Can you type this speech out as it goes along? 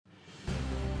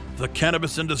The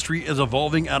cannabis industry is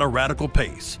evolving at a radical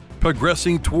pace,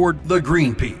 progressing toward the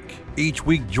green peak. Each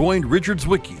week, join Richard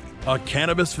Zwicky, a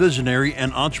cannabis visionary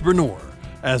and entrepreneur,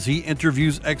 as he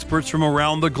interviews experts from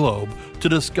around the globe to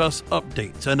discuss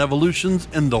updates and evolutions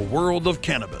in the world of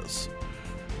cannabis.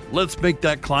 Let's make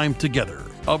that climb together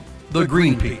up the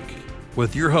green peak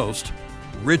with your host,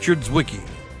 Richard Zwicky.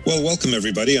 Well, welcome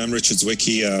everybody. I'm Richard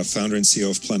Zwicky, founder and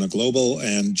CEO of Plena Global,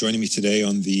 and joining me today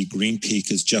on the Green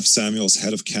Peak is Jeff Samuels,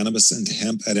 head of cannabis and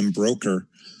hemp at Embroker,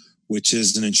 which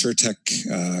is an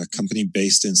insurtech company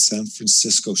based in San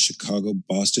Francisco, Chicago,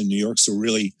 Boston, New York. So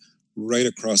really right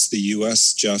across the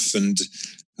U.S., Jeff. And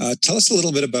tell us a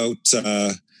little bit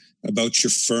about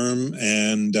your firm,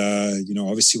 and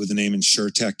obviously with the name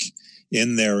insurtech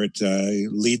in there, it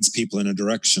leads people in a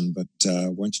direction. But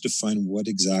why don't you define what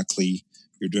exactly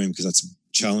you're doing, because that's a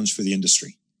challenge for the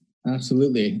industry.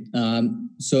 Absolutely.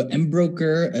 So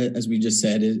Embroker, as we just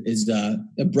said, is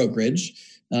a brokerage,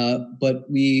 but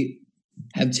we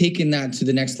have taken that to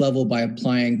the next level by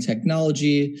applying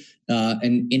technology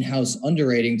and in-house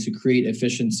underwriting to create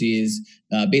efficiencies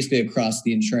basically across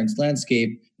the insurance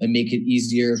landscape and make it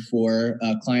easier for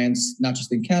clients, not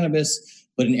just in cannabis,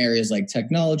 but in areas like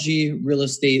technology, real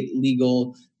estate,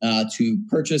 legal, to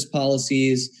purchase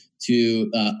policies, to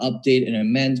update and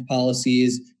amend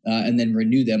policies, and then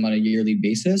renew them on a yearly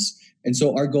basis. And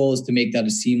so our goal is to make that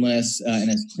as seamless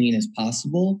and as clean as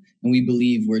possible. And we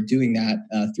believe we're doing that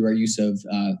through our use of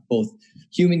both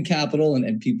human capital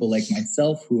and people like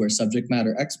myself who are subject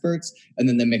matter experts, and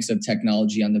then the mix of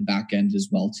technology on the back end as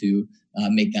well to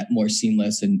make that more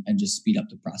seamless and just speed up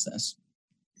the process.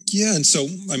 Yeah. And so,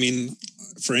 I mean,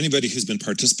 for anybody who's been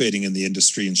participating in the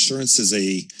industry, insurance is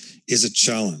a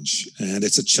challenge. And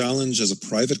it's a challenge as a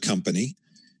private company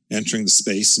entering the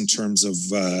space in terms of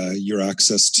your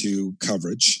access to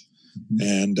coverage. Mm-hmm.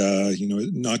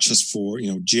 And, not just for,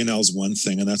 G&L is one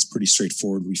thing, and that's pretty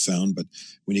straightforward, we found. But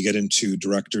when you get into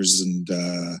directors and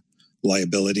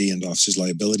liability and officers'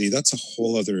 liability, that's a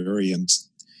whole other area. And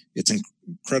it's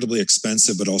incredibly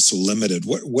expensive, but also limited.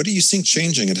 What are you seeing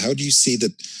changing, and how do you see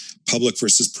the public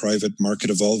versus private market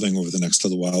evolving over the next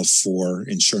little while for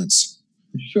insurance?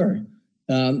 Sure.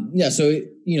 So,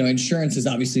 insurance is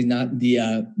obviously not the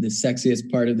sexiest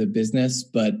part of the business,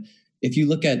 but if you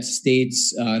look at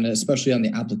states, and especially on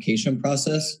the application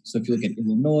process, so if you look at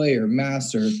Illinois or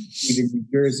Mass or even New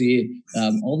Jersey,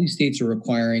 all these states are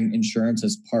requiring insurance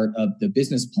as part of the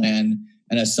business plan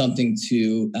and as something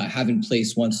to have in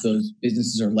place once those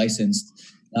businesses are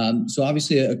licensed. So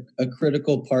obviously a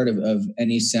critical part of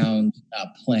any sound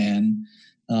plan.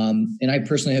 And I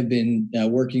personally have been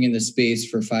working in this space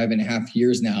for 5.5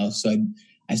 years now. So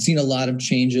I've seen a lot of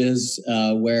changes,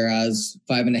 whereas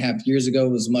 5.5 years ago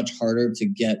it was much harder to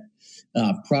get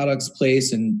products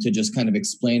placed and to just kind of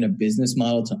explain a business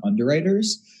model to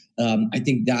underwriters. I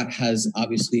think that has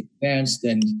obviously advanced,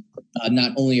 and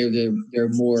not only are there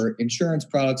more insurance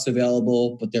products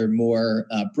available, but there are more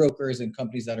brokers and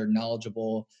companies that are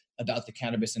knowledgeable about the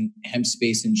cannabis and hemp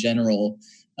space in general.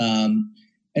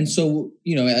 And so,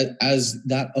 as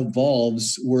that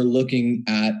evolves, we're looking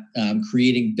at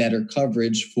creating better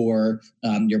coverage for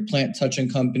your plant touching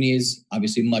companies,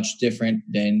 obviously much different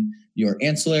than your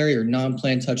ancillary or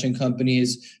non-plant touching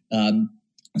companies.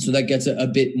 So that gets a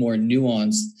bit more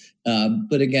nuanced.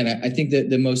 But again, I think that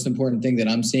the most important thing that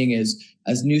I'm seeing is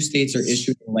as new states are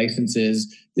issuing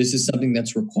licenses, this is something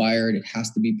that's required. It has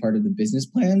to be part of the business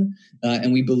plan.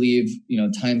 And we believe,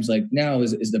 times like now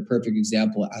is the perfect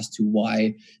example as to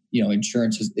why,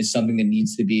 insurance is something that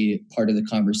needs to be part of the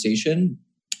conversation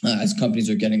as companies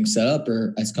are getting set up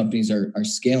or as companies are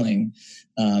scaling.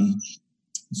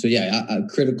 A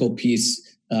critical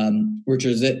piece.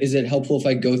 Richard, is it helpful if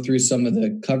I go through some of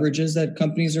the coverages that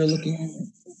companies are looking at?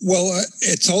 Well,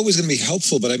 it's always going to be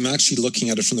helpful, but I'm actually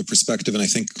looking at it from the perspective, and I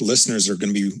think listeners are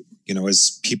going to be,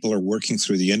 as people are working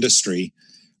through the industry,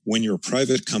 when you're a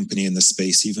private company in the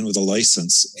space, even with a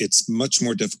license, it's much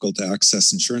more difficult to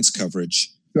access insurance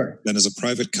coverage than as a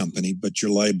private company, but your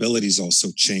liabilities also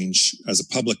change as a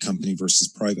public company versus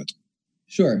private.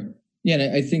 Sure. Yeah,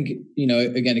 and I think,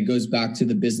 again, it goes back to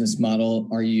the business model.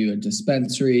 Are you a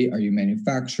dispensary? Are you a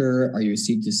manufacturer? Are you a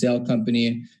seed to sale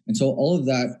company? And so all of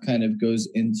that kind of goes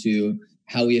into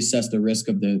how we assess the risk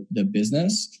of the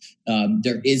business.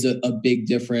 There is a big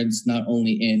difference, not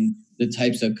only in the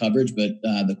types of coverage, but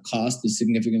the cost is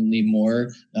significantly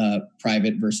more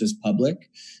private versus public,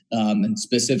 and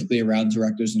specifically around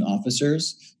directors and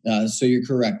officers. So you're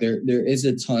correct. There is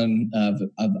a ton of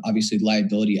obviously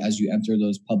liability as you enter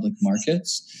those public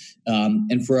markets.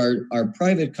 And for our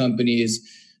private companies,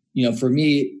 for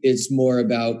me, it's more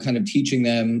about kind of teaching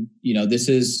them, this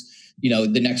is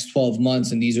the next 12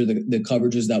 months, and these are the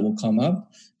coverages that will come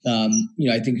up.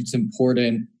 I think it's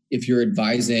important if you're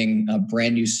advising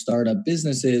brand new startup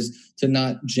businesses to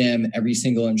not jam every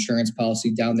single insurance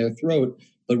policy down their throat,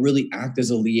 but really act as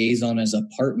a liaison, as a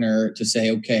partner to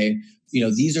say, okay,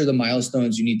 these are the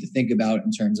milestones you need to think about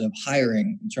in terms of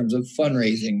hiring, in terms of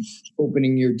fundraising,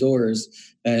 opening your doors,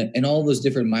 and all those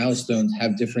different milestones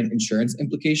have different insurance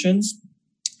implications.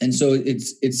 And so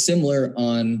it's similar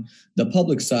on the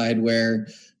public side where,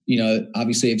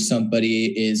 obviously if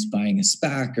somebody is buying a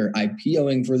SPAC or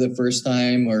IPOing for the first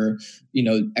time or,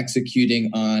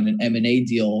 executing on an M&A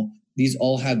deal, these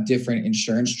all have different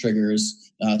insurance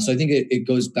triggers. So I think it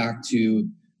goes back to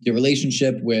the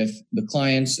relationship with the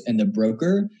clients and the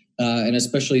broker, and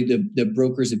especially the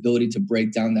broker's ability to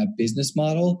break down that business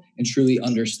model and truly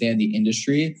understand the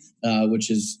industry, which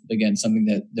is, again, something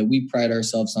that we pride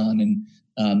ourselves on. And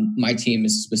my team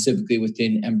is specifically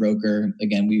within Embroker.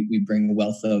 Again, we bring a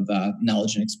wealth of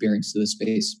knowledge and experience to the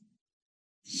space.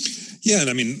 Yeah, and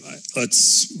I mean,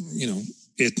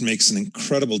 it makes an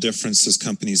incredible difference as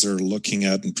companies are looking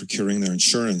at and procuring their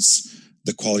insurance,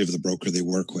 the quality of the broker they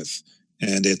work with.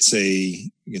 And it's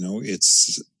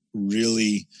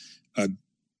really a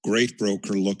great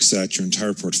broker looks at your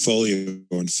entire portfolio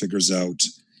and figures out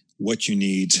what you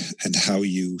need and how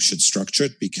you should structure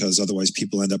it, because otherwise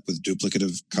people end up with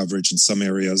duplicative coverage in some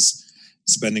areas,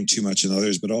 spending too much in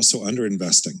others, but also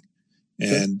underinvesting.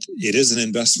 And it is an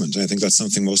investment. I think that's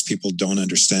something most people don't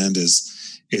understand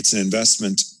is it's an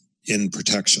investment in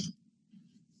protection.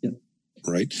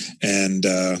 Right. And,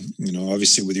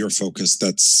 obviously with your focus,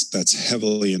 that's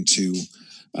heavily into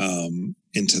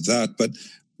that. But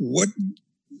what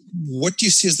do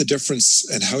you see as the difference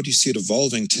and how do you see it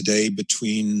evolving today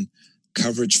between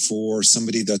coverage for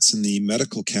somebody that's in the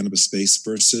medical cannabis space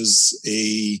versus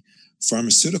a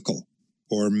pharmaceutical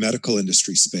or medical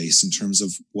industry space in terms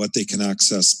of what they can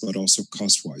access, but also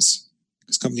cost wise?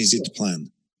 Because companies need to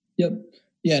plan. Yep.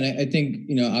 Yeah, and I think,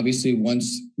 obviously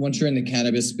once you're in the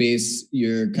cannabis space,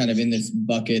 you're kind of in this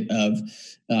bucket of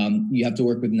you have to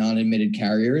work with non-admitted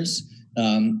carriers.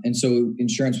 And so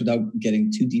insurance, without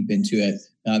getting too deep into it,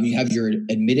 you have your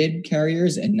admitted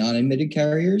carriers and non-admitted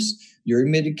carriers. Your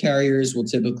admitted carriers will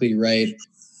typically write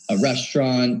a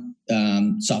restaurant,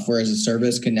 software as a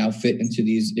service can now fit into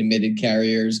these admitted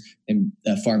carriers, and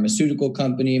a pharmaceutical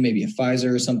company, maybe a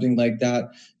Pfizer or something like that.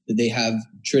 They have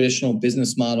traditional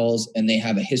business models and they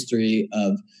have a history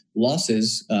of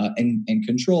losses and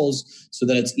controls so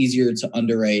that it's easier to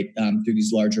underwrite through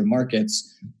these larger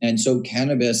markets. And so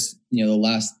cannabis, the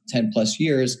last 10 plus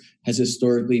years has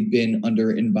historically been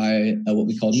underwritten by what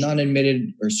we call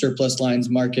non-admitted or surplus lines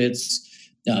markets.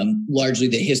 Largely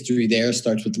the history there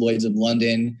starts with Lloyd's of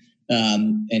London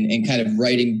and kind of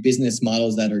writing business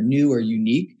models that are new or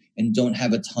unique and don't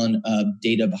have a ton of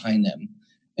data behind them.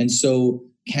 And so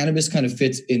cannabis kind of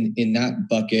fits in that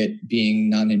bucket, being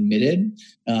non-admitted,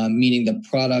 meaning the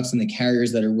products and the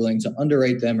carriers that are willing to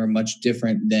underwrite them are much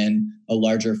different than a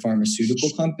larger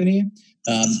pharmaceutical company.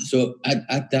 So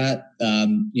at that,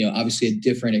 obviously a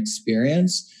different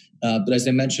experience. But as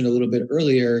I mentioned a little bit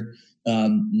earlier,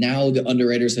 now the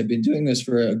underwriters have been doing this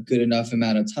for a good enough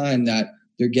amount of time that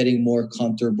they're getting more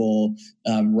comfortable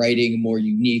writing more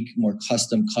unique, more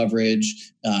custom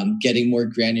coverage, getting more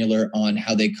granular on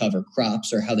how they cover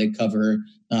crops or how they cover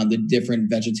the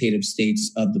different vegetative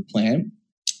states of the plant.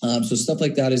 So stuff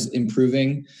like that is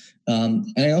improving.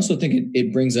 And I also think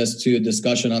it brings us to a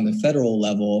discussion on the federal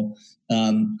level,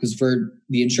 because for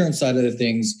the insurance side of the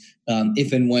things,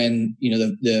 if and when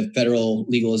the federal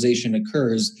legalization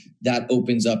occurs, that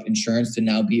opens up insurance to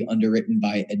now be underwritten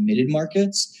by admitted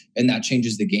markets, and that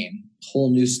changes the game.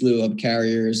 Whole new slew of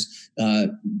carriers,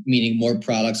 meaning more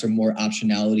products or more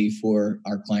optionality for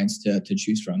our clients to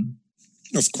choose from.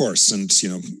 Of course, and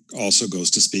also goes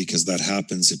to speak as that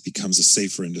happens, it becomes a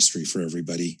safer industry for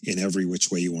everybody in every which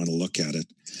way you want to look at it.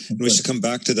 And we should come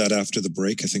back to that after the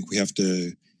break. I think we have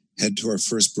to head to our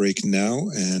first break now,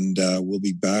 and we'll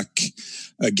be back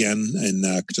again in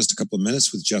just a couple of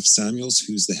minutes with Jeff Samuels,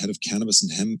 who's the head of cannabis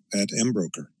and hemp at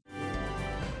Embroker.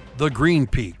 The Green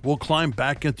Peak will climb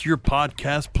back into your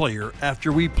podcast player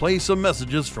after we play some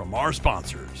messages from our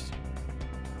sponsors.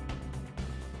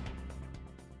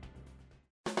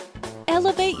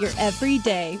 Elevate your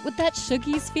everyday with that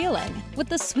Shoogies feeling with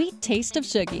the sweet taste of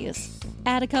Shoogies.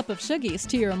 Add a cup of Shoogies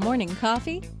to your morning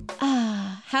coffee.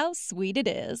 Ah, how sweet it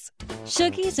is.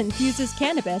 Shoogies infuses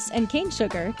cannabis and cane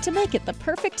sugar to make it the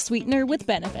perfect sweetener with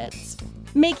benefits.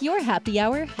 Make your happy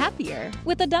hour happier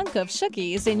with a dunk of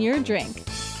Shoogies in your drink.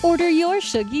 Order your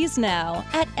Shoogies now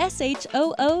at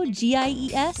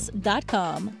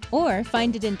SHOOGIES.com or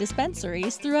find it in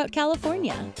dispensaries throughout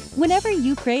California. Whenever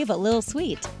you crave a little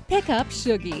sweet, pick up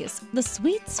Shoogies, the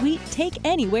sweet, sweet take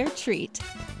anywhere treat.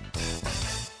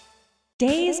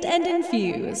 Dazed and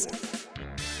Infused.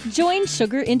 Join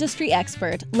sugar industry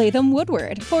expert Latham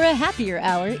Woodward for a happier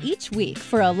hour each week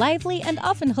for a lively and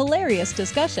often hilarious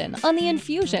discussion on the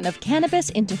infusion of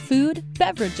cannabis into food,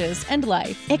 beverages, and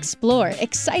life. Explore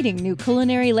exciting new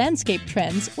culinary landscape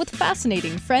trends with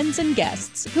fascinating friends and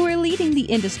guests who are leading the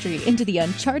industry into the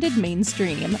uncharted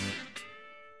mainstream.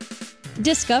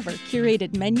 Discover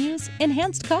curated menus,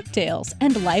 enhanced cocktails,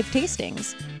 and live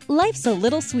tastings. Life's a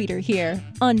little sweeter here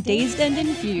on Dazed and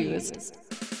Infused.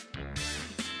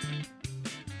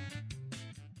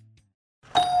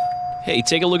 Hey,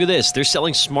 take a look at this. They're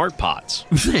selling smart pots.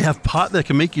 They have pot that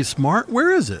can make you smart?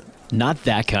 Where is it? Not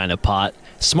that kind of pot.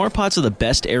 Smart pots are the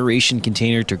best aeration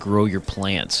container to grow your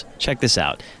plants. Check this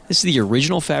out. This is the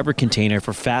original fabric container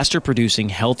for faster producing,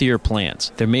 healthier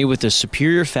plants. They're made with a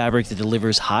superior fabric that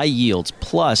delivers high yields.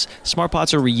 Plus, smart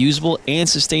pots are reusable and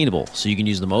sustainable, so you can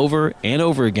use them over and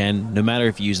over again, no matter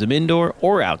if you use them indoor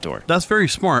or outdoor. That's very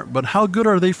smart, but how good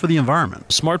are they for the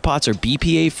environment? Smart pots are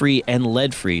BPA-free and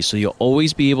lead-free, so you'll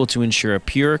always be able to ensure a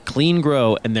pure, clean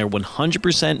grow, and they're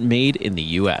 100% made in the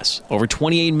U.S. Over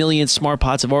 28 million smart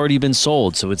pots have already been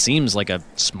sold, so it seems like a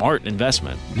smart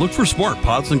investment. Look for smart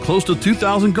pots in close to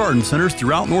 2,000 garden centers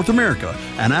throughout North America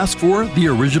and ask for the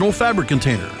original fabric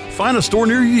container. Find a store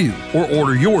near you or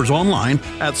order yours online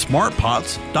at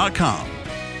smartpots.com.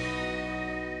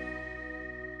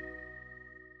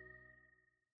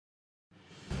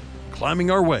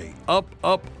 Climbing our way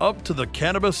up to the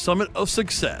Cannabis Summit of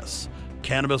Success.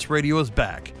 Cannabis Radio is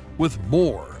back with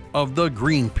more of the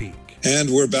Green Peak.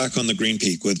 And we're back on the Green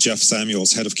Peak with Jeff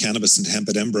Samuels, head of cannabis and hemp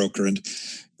at Embroker. And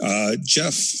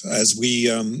Jeff, as we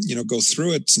go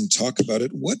through it and talk about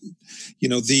it,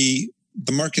 the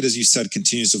market, as you said,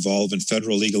 continues to evolve, and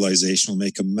federal legalization will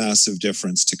make a massive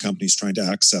difference to companies trying to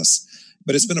access.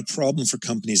 But it's been a problem for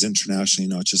companies internationally,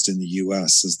 not just in the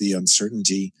U.S., as the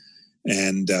uncertainty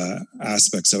and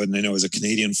aspects of it. And I know as a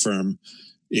Canadian firm,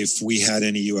 if we had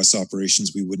any U.S.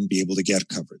 operations, we wouldn't be able to get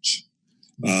coverage.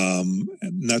 And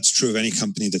that's true of any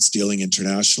company that's dealing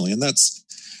internationally. And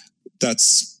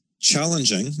that's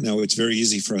challenging. Now, it's very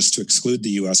easy for us to exclude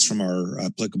the U.S. from our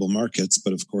applicable markets,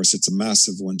 but of course, it's a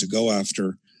massive one to go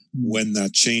after when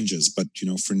that changes. But,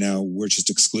 for now, we're just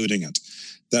excluding it.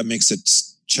 That makes it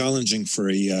challenging for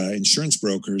insurance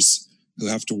brokers who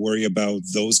have to worry about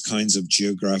those kinds of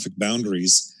geographic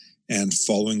boundaries and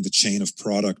following the chain of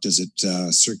product as it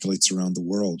circulates around the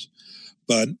world.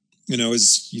 But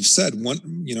as you've said,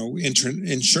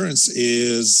 insurance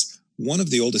is one of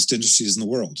the oldest industries in the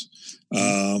world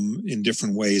in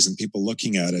different ways, and people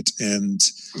looking at it. And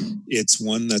it's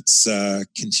one that's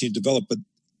continued to develop. But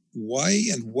why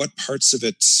and what parts of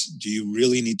it do you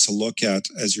really need to look at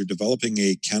as you're developing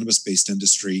a cannabis-based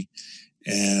industry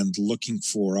and looking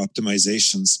for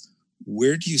optimizations?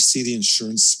 Where do you see the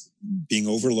insurance being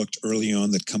overlooked early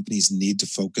on that companies need to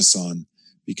focus on?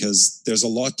 Because there's a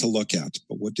lot to look at,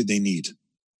 but what do they need?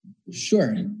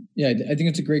 Sure. Yeah, I think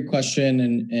it's a great question.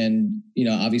 And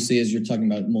obviously, as you're talking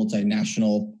about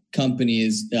multinational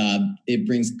companies, it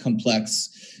brings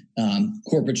complex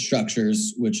corporate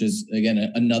structures, which is, again,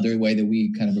 another way that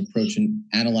we kind of approach in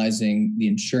analyzing the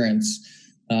insurance.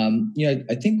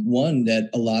 I think one that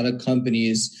a lot of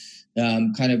companies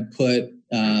kind of put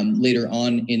later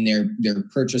on in their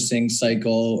purchasing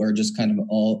cycle, or just kind of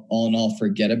all in all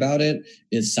forget about it,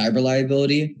 is cyber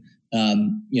liability.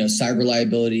 Cyber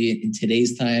liability in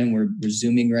today's time, we're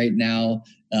resuming right now.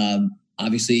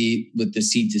 Obviously, with the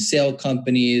seed to sale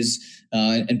companies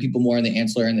and people more on the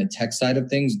ancillary and the tech side of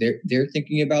things, they're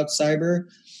thinking about cyber.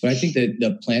 But I think that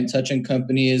the plant touching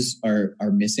companies are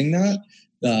missing that.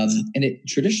 And it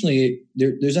traditionally,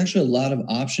 there's actually a lot of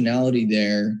optionality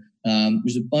there.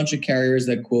 There's a bunch of carriers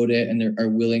that quote it and they are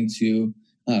willing to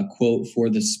quote for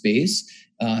the space.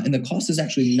 And the cost is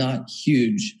actually not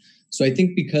huge. So I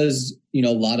think because,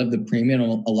 a lot of the premium,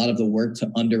 a lot of the work to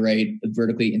underwrite a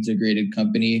vertically integrated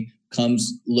company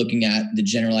comes looking at the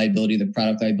general liability, the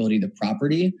product liability, the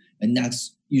property, and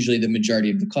that's usually the majority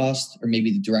of the cost, or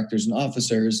maybe the directors and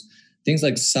officers. Things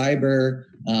like cyber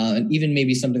and even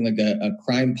maybe something like a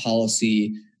crime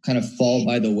policy kind of fall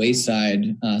by the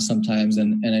wayside sometimes,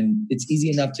 and it's easy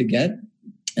enough to get.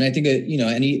 And I think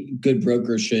any good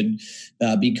broker should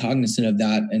be cognizant of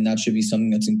that, and that should be something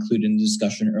that's included in the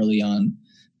discussion early on.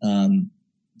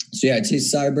 So yeah, I'd say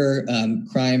cyber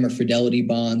crime or fidelity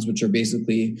bonds, which are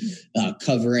basically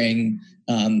covering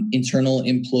internal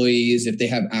employees if they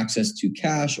have access to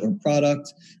cash or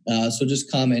product. So just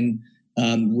common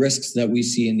risks that we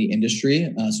see in the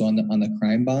industry. So on the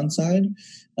crime bond side,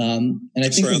 and I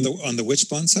think on the which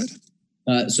bond side?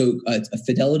 So a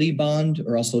fidelity bond,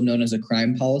 or also known as a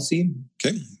crime policy.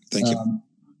 Okay, thank you.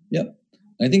 Yep.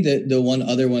 I think that the one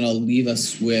other one I'll leave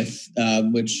us with,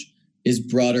 which is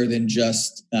broader than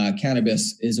just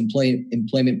cannabis, is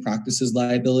employment practices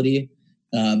liability.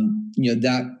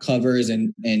 That covers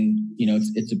and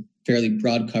it's a fairly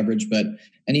broad coverage, but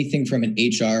anything from an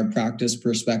HR practice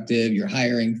perspective, your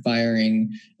hiring,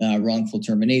 firing, wrongful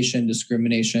termination,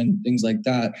 discrimination, things like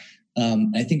that.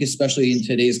 I think especially in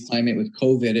today's climate with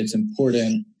COVID, it's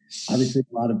important. Obviously,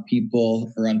 a lot of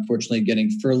people are unfortunately getting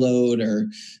furloughed or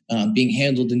being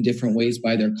handled in different ways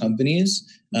by their companies.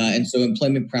 And so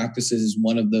employment practices is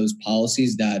one of those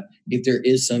policies that if there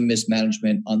is some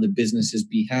mismanagement on the business's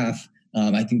behalf,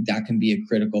 I think that can be a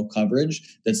critical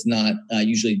coverage that's not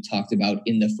usually talked about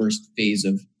in the first phase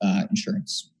of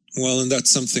insurance. Well, and that's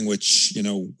something which,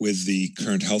 with the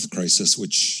current health crisis,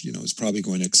 which, is probably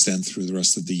going to extend through the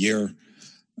rest of the year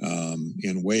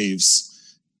in waves,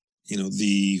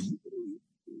 the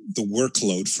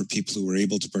workload for people who are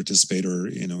able to participate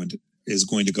is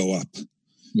going to go up.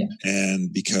 Yeah.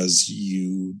 And because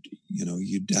you'd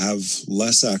have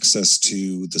less access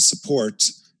to the support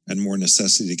and more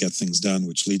necessity to get things done,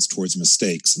 which leads towards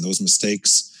mistakes. And those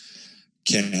mistakes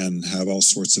can have all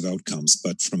sorts of outcomes.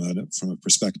 But from a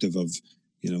perspective of,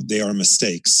 they are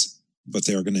mistakes, but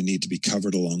they are going to need to be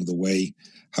covered along the way.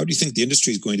 How do you think the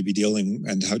industry is going to be dealing,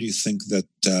 and how do you think that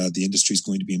the industry is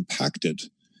going to be impacted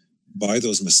by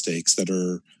those mistakes that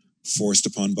are forced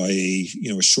upon by a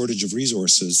shortage of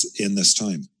resources in this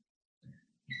time?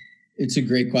 It's a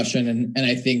great question. And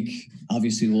I think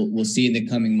obviously we'll see in the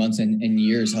coming months and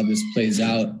years how this plays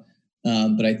out.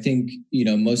 But I think,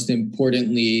 most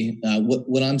importantly,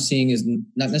 what I'm seeing is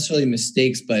not necessarily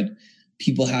mistakes, but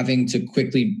people having to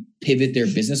quickly pivot their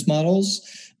business models.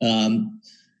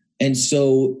 And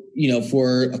so,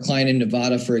 for a client in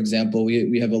Nevada, for example,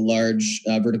 we have a large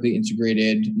vertically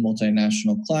integrated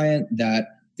multinational client that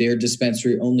they're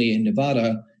dispensary only in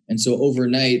Nevada. And so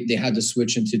overnight they had to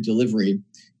switch into delivery.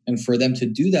 And for them to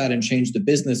do that and change the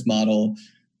business model,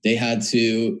 they had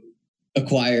to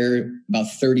acquire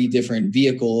about 30 different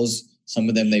vehicles. Some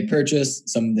of them they purchased,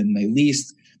 some of them they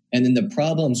leased. And then the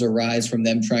problems arise from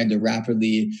them trying to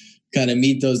rapidly kind of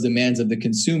meet those demands of the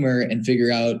consumer and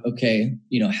figure out, okay,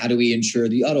 how do we insure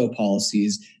the auto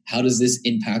policies? How does this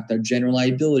impact our general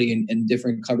liability and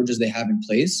different coverages they have in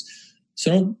place?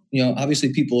 So,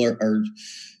 obviously people are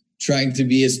trying to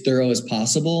be as thorough as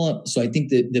possible. So I think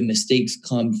that the mistakes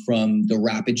come from the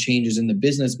rapid changes in the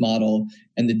business model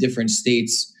and the different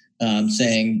states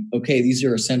saying, okay, these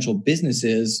are essential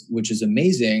businesses, which is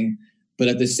amazing. But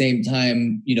at the same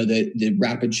time, the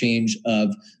rapid change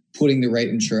of putting the right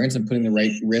insurance and putting the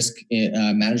right risk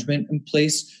management in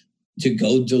place to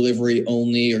go delivery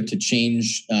only or to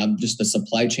change just the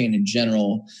supply chain in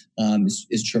general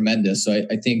is tremendous. So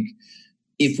I think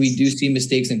if we do see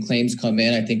mistakes and claims come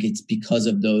in, I think it's because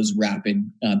of those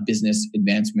rapid business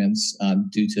advancements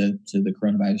due to the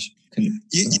coronavirus.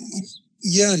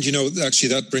 Yeah, and actually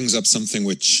that brings up something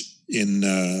which in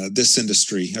this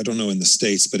industry, I don't know in the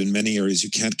States, but in many areas, you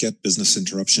can't get business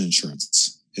interruption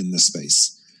insurance in this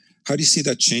space. How do you see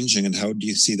that changing, and how do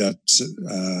you see that?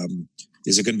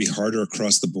 Is it going to be harder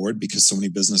across the board because so many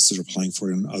businesses are applying for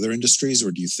it in other industries,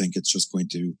 or do you think it's just going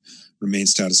to remain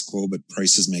status quo, but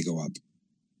prices may go up?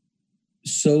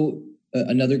 So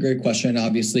another great question,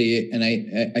 obviously, and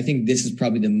I think this is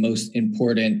probably the most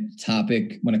important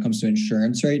topic when it comes to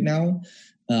insurance right now.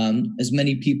 As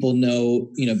many people know,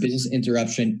 business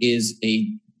interruption is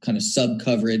a kind of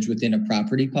sub-coverage within a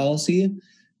property policy.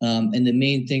 And the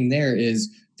main thing there is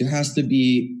there has to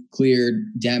be clear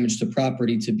damage to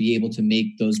property to be able to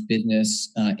make those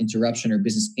business interruption or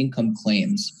business income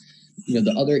claims.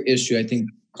 The other issue I think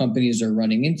companies are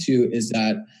running into is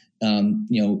that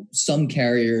some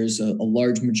carriers, a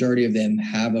large majority of them,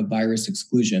 have a virus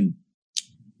exclusion.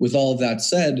 With all of that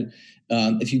said,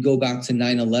 if you go back to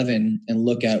 9/11 and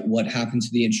look at what happened to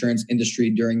the insurance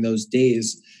industry during those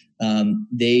days,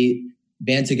 they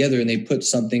band together and they put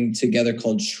something together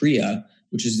called TRIA,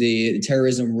 which is the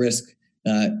Terrorism Risk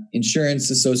Insurance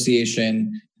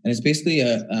Association. And it's basically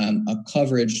a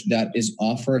coverage that is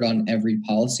offered on every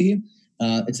policy.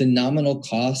 It's a nominal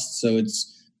cost. So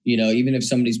it's, even if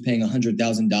somebody's paying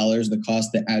 $100,000, the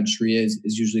cost to add TRIA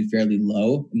is usually fairly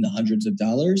low, in the hundreds of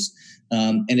dollars.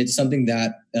 And it's something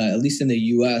that, at least in the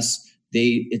US,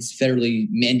 it's federally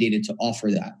mandated to offer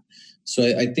that.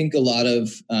 So I think a lot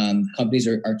of companies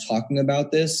are talking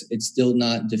about this. It's still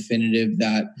not definitive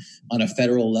that on a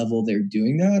federal level they're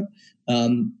doing that.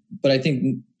 But I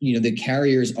think, the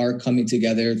carriers are coming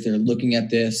together. They're looking at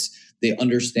this. They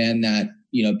understand that,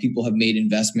 people have made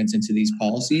investments into these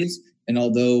policies. And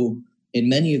although in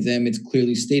many of them, it's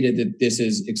clearly stated that this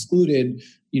is excluded,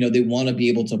 they want to be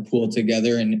able to pull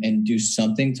together and do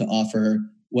something to offer,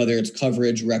 whether it's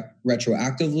coverage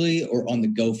retroactively or on the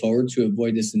go forward to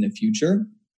avoid this in the future.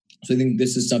 So I think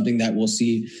this is something that we'll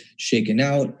see shaken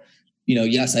out.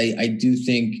 Yes, I do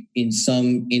think in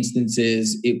some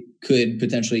instances it could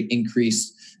potentially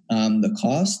increase the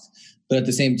cost, but at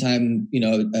the same time,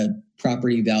 a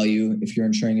property value, if you're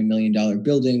insuring $1 million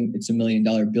building, it's $1 million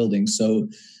building. So,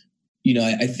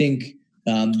 I think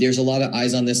there's a lot of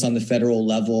eyes on this on the federal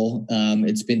level.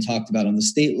 It's been talked about on the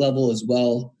state level as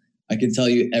well. I can tell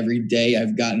you every day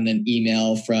I've gotten an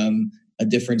email from a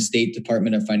different state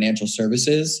Department of Financial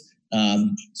Services.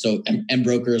 So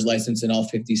Embroker is licensed in all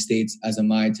 50 states, as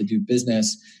am I, to do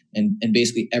business. And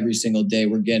basically every single day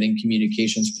we're getting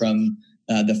communications from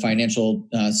the financial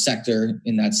sector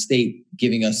in that state,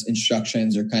 giving us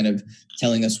instructions or kind of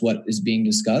telling us what is being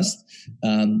discussed.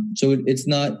 So it's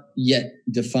not yet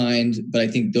defined, but I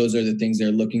think those are the things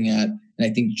they're looking at. And I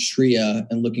think TRIA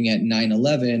and looking at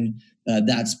 9/11,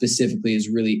 that specifically is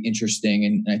really interesting,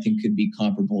 and I think could be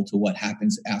comparable to what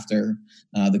happens after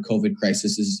the COVID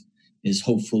crisis is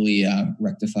hopefully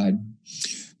rectified.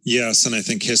 Yes, and I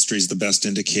think history is the best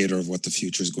indicator of what the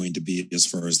future is going to be as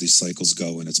far as these cycles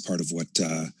go, and it's part of what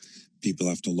people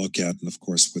have to look at. And of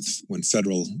course, when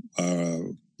federal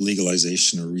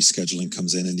legalization or rescheduling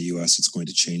comes in the U.S., it's going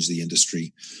to change the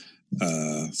industry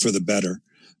for the better.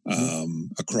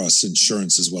 Across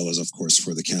insurance as well as, of course,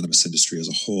 for the cannabis industry as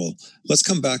a whole. Let's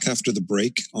come back after the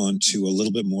break on to a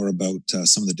little bit more about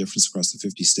some of the difference across the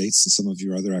 50 states and some of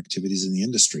your other activities in the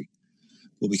industry.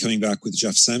 We'll be coming back with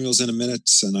Jeff Samuels in a minute,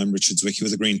 and I'm Richard Zwicky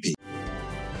with the Green Peak.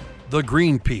 The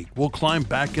Green Peak will climb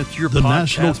back into your The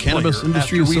National Cannabis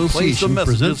Industry Association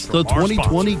presents the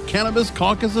 2020 Cannabis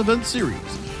Caucus Event Series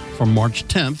from March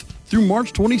 10th through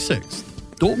March 26th.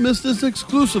 Don't miss this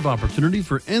exclusive opportunity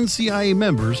for NCIA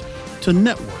members to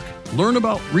network, learn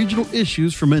about regional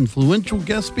issues from influential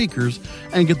guest speakers,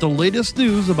 and get the latest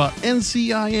news about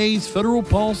NCIA's federal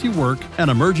policy work and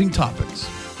emerging topics.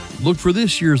 Look for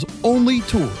this year's only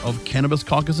tour of Cannabis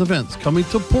Caucus events coming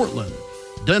to Portland,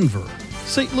 Denver,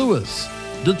 St. Louis,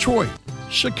 Detroit,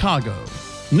 Chicago,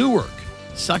 Newark,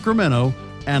 Sacramento,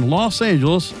 and Los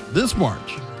Angeles this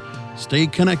March. Stay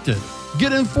connected,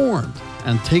 get informed,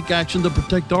 and take action to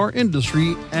protect our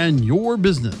industry and your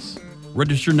business.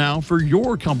 Register now for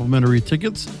your complimentary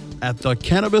tickets at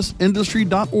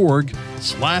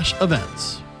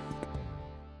thecannabisindustry.org/events.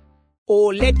 Oh,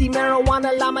 let the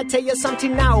marijuana llama tell you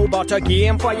something now about a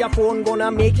game for your phone gonna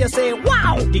make you say,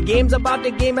 wow! The game's about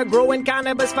the game of growing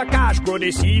cannabis for cash. Grow the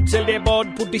seed, sell the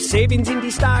bud, put the savings in the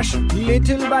stash.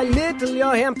 Little by little,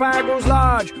 your empire grows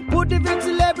large. Put the big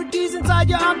celebrities inside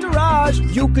your entourage.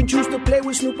 You can choose to play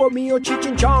with Snoop or me or Cheech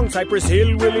and Chong, Cypress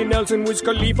Hill, Willie Nelson, Wiz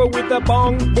Khalifa with a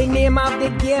bong. The name of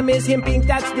the game is Hemp Inc.,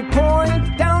 that's the point.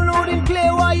 Download and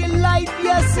play while you light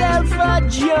yourself a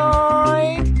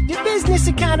joint. The business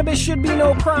of cannabis should be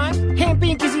no crime. Hemp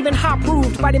Inc. is even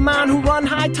hot-proofed by the man who run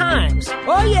High Times.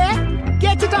 Oh yeah?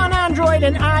 Get it on Android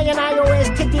and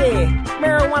iOS today.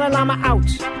 Marijuana llama out.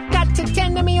 Got to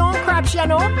tend to me own crops, you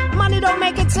know. Money don't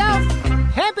make itself.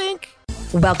 Hemp Inc.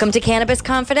 Welcome to Cannabis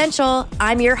Confidential.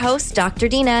 I'm your host, Dr.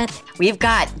 Dina. We've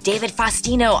got David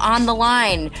Faustino on the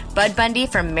line. Bud Bundy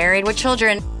from Married with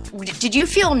Children. Did you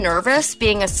feel nervous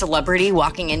being a celebrity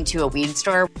walking into a weed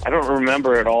store? I don't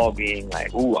remember at all being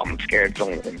like, ooh, I'm scared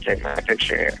someone's going to take my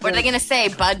picture here. What are they going to say?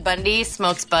 Bud Bundy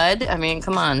smokes bud? I mean,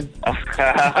 come on.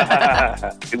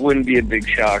 It wouldn't be a big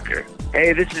shocker.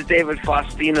 Hey, this is David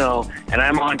Faustino, and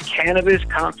I'm on Cannabis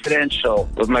Confidential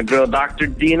with my girl, Dr.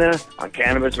 Dina, on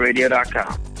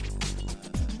CannabisRadio.com.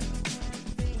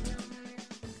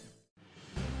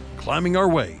 Climbing our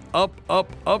way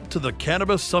up to the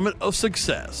Cannabis Summit of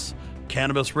Success.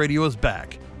 Cannabis Radio is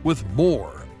back with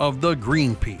more of the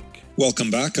Green Peak. Welcome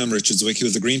back. I'm Richard Zwicky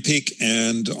with the Green Peak,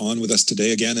 and on with us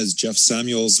today again is Jeff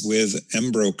Samuels with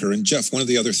Embroker. And Jeff, one of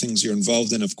the other things you're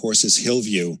involved in, of course, is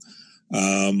Hillview,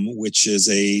 which is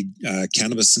a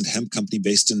cannabis and hemp company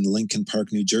based in Lincoln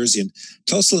Park, New Jersey. And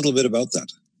tell us a little bit about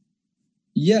that.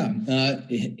 Yeah,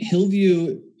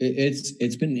 Hillview.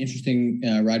 It's been an interesting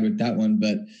ride with that one,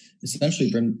 but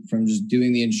essentially from just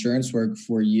doing the insurance work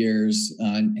for years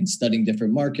and studying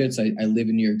different markets. I live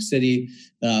in New York City.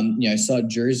 I saw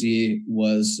Jersey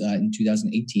was in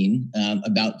 2018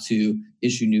 about to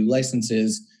issue new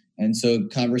licenses, and so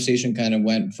conversation kind of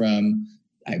went from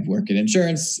I work in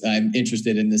insurance, I'm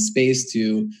interested in this space,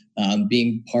 to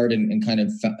being part and kind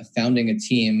of founding a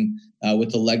team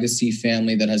with a legacy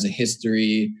family that has a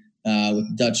history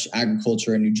with Dutch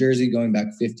agriculture in New Jersey going back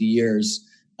 50 years.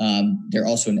 They're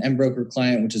also an Embroker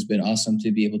client, which has been awesome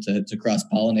to be able to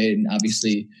cross-pollinate. And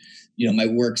obviously, my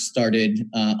work started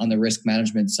on the risk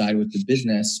management side with the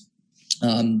business.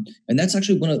 And that's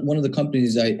actually one of the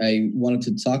companies I wanted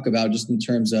to talk about, just in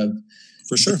terms of,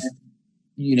 for sure,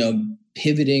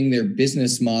 pivoting their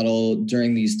business model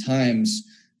during these times.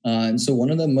 And so one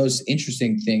of the most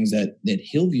interesting things that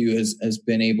Hillview has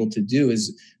been able to do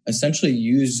is essentially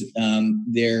use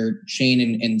their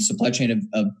chain and supply chain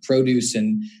of produce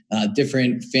and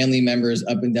different family members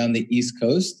up and down the East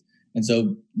Coast. And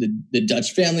so the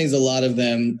Dutch families, a lot of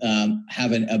them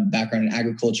have a background in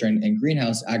agriculture and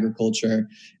greenhouse agriculture.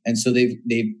 And so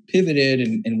they've pivoted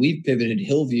and we've pivoted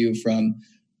Hillview from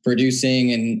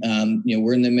producing and,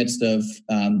 we're in the midst of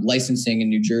licensing in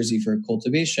New Jersey for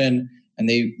cultivation. And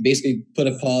they basically put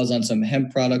a pause on some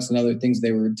hemp products and other things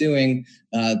they were doing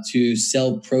to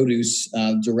sell produce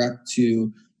direct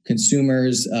to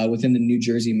consumers within the New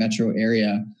Jersey metro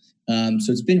area.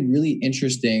 So it's been really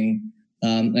interesting.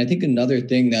 And I think another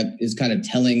thing that is kind of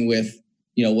telling with,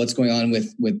 what's going on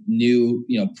with new,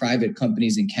 private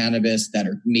companies in cannabis that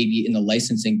are maybe in the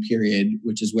licensing period,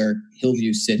 which is where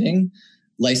Hillview's sitting.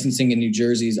 Licensing in New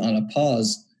Jersey is on a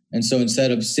pause. And so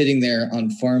instead of sitting there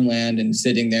on farmland and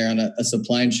sitting there on a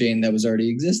supply chain that was already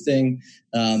existing,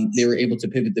 they were able to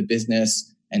pivot the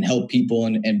business and help people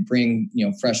and bring,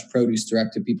 fresh produce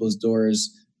direct to people's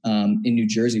doors in New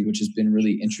Jersey, which has been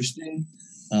really interesting.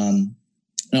 And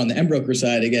on the Embroker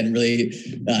side, again, really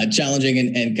challenging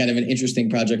and kind of an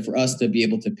interesting project for us to be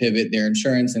able to pivot their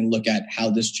insurance and look at how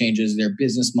this changes their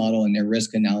business model and their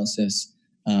risk analysis.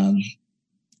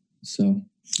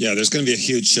 Yeah, there's going to be a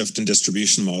huge shift in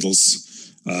distribution models.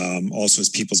 Also, as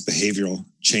people's behavioral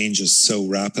changes so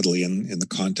rapidly in the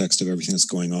context of everything that's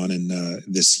going on in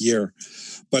this year.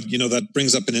 But, that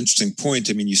brings up an interesting point.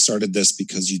 I mean, you started this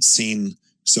because you'd seen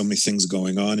so many things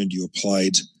going on and you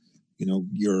applied,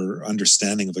 your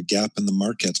understanding of a gap in the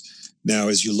market. Now,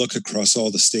 as you look across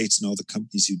all the states and all the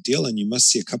companies you deal in, you must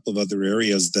see a couple of other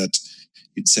areas that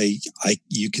you'd say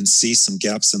you can see some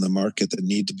gaps in the market that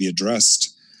need to be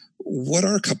addressed. What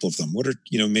are a couple of them? What are,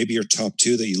 maybe your top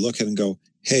two that you look at and go,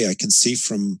 hey, I can see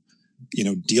from,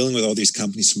 dealing with all these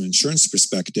companies from an insurance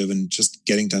perspective and just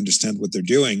getting to understand what they're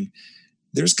doing,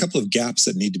 there's a couple of gaps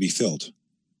that need to be filled.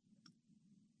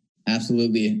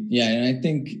 Absolutely. Yeah. And I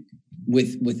think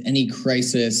with any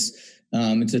crisis,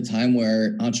 it's a time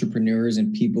where entrepreneurs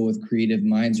and people with creative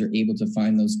minds are able to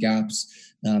find those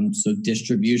gaps. So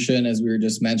distribution, as we were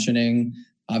just mentioning,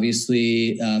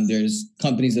 obviously, there's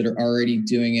companies that are already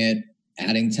doing it,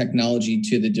 adding technology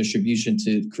to the distribution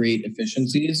to create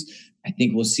efficiencies. I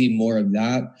think we'll see more of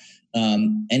that.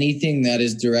 Anything that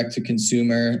is direct to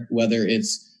consumer, whether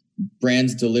it's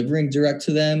brands delivering direct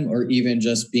to them or even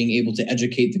just being able to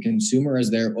educate the consumer as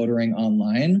they're ordering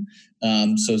online.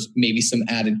 So maybe some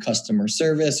added customer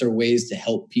service or ways to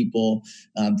help people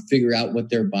figure out what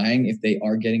they're buying if they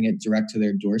are getting it direct to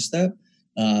their doorstep.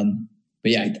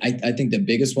 But yeah, I think the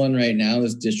biggest one right now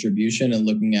is distribution and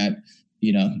looking at,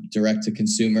 direct to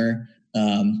consumer.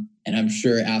 And I'm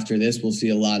sure after this, we'll see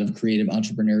a lot of creative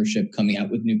entrepreneurship coming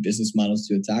out with new business models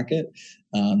to attack it.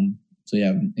 So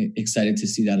yeah, I'm excited to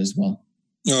see that as well.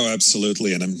 Oh,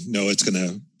 absolutely. And I know it's going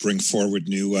to bring forward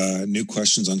new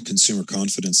questions on consumer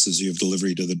confidence as you have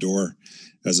delivery to the door,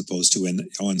 as opposed to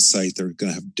on site. They're going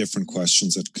to have different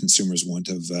questions that consumers want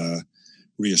of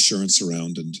reassurance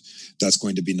around. And that's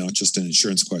going to be not just an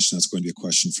insurance question, that's going to be a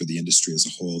question for the industry as a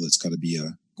whole that's got to be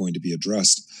going to be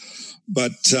addressed.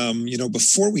 But,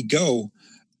 before we go,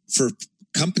 for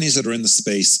companies that are in the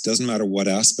space, doesn't matter what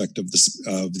aspect of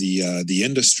the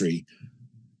industry,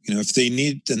 if they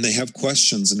need and they have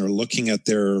questions and are looking at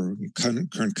their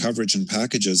current coverage and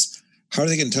packages, how do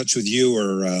they get in touch with you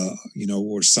or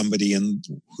somebody, and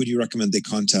who do you recommend they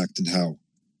contact and how?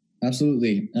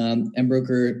 Absolutely.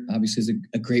 Embroker obviously is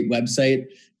a great website.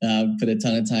 Put a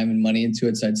ton of time and money into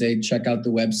it. So I'd say check out the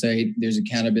website. There's a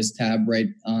cannabis tab right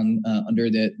on under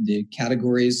the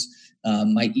categories.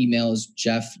 My email is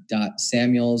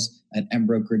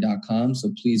jeff.samuels@embroker.com.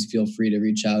 So please feel free to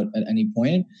reach out at any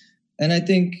point. And I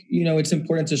think, it's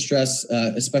important to stress,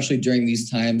 especially during these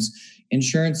times,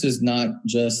 insurance is not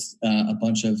just a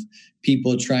bunch of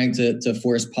people trying to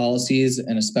force policies,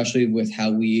 and especially with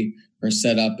how we are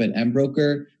set up at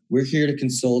Embroker, we're here to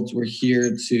consult. We're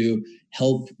here to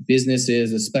help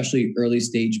businesses, especially early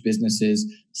stage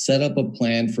businesses, set up a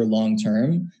plan for long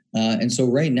term. And so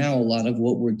right now, a lot of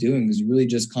what we're doing is really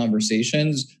just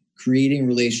conversations, creating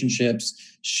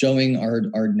relationships, showing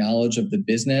our knowledge of the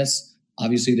business.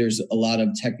 Obviously, there's a lot of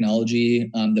technology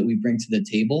that we bring to the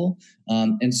table.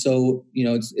 And so,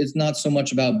 it's not so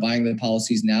much about buying the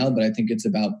policies now, but I think it's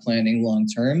about planning long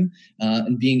term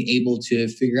and being able to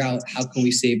figure out how can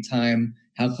we save time,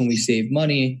 how can we save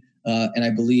money. And I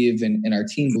believe, and our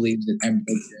team believes that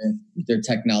Embroker, with their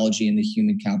technology and the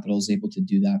human capital, is able to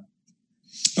do that.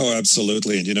 Oh,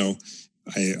 absolutely. And,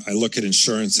 I look at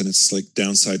insurance and it's like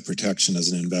downside protection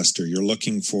as an investor. You're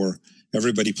looking for,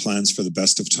 everybody plans for the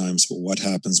best of times, but what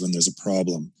happens when there's a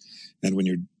problem? And when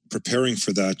you're preparing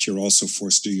for that, you're also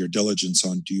forced to do your diligence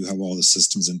on, do you have all the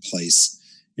systems in place?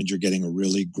 And you're getting a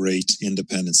really great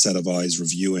independent set of eyes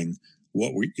reviewing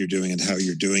what you're doing and how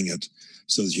you're doing it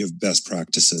so that you have best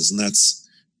practices. And that's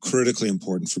critically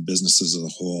important for businesses as a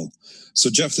whole. So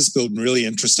Jeff, this has been really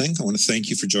interesting. I want to thank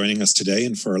you for joining us today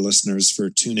and for our listeners for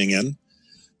tuning in.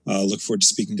 Look forward to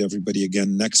speaking to everybody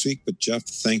again next week. But Jeff,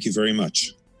 thank you very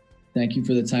much. Thank you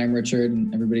for the time, Richard,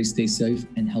 and everybody stay safe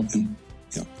and healthy.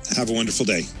 Yeah. Have a wonderful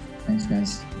day. Thanks,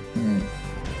 guys. All right.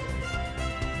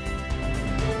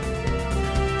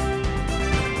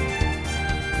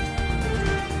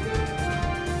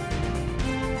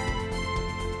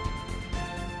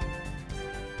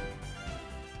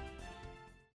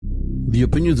 The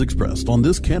opinions expressed on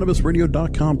this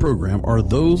CannabisRadio.com program are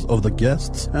those of the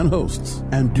guests and hosts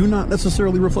and do not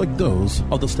necessarily reflect those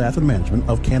of the staff and management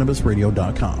of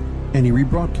CannabisRadio.com. Any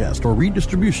rebroadcast or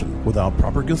redistribution without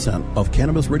proper consent of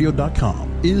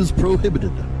CannabisRadio.com is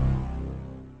prohibited.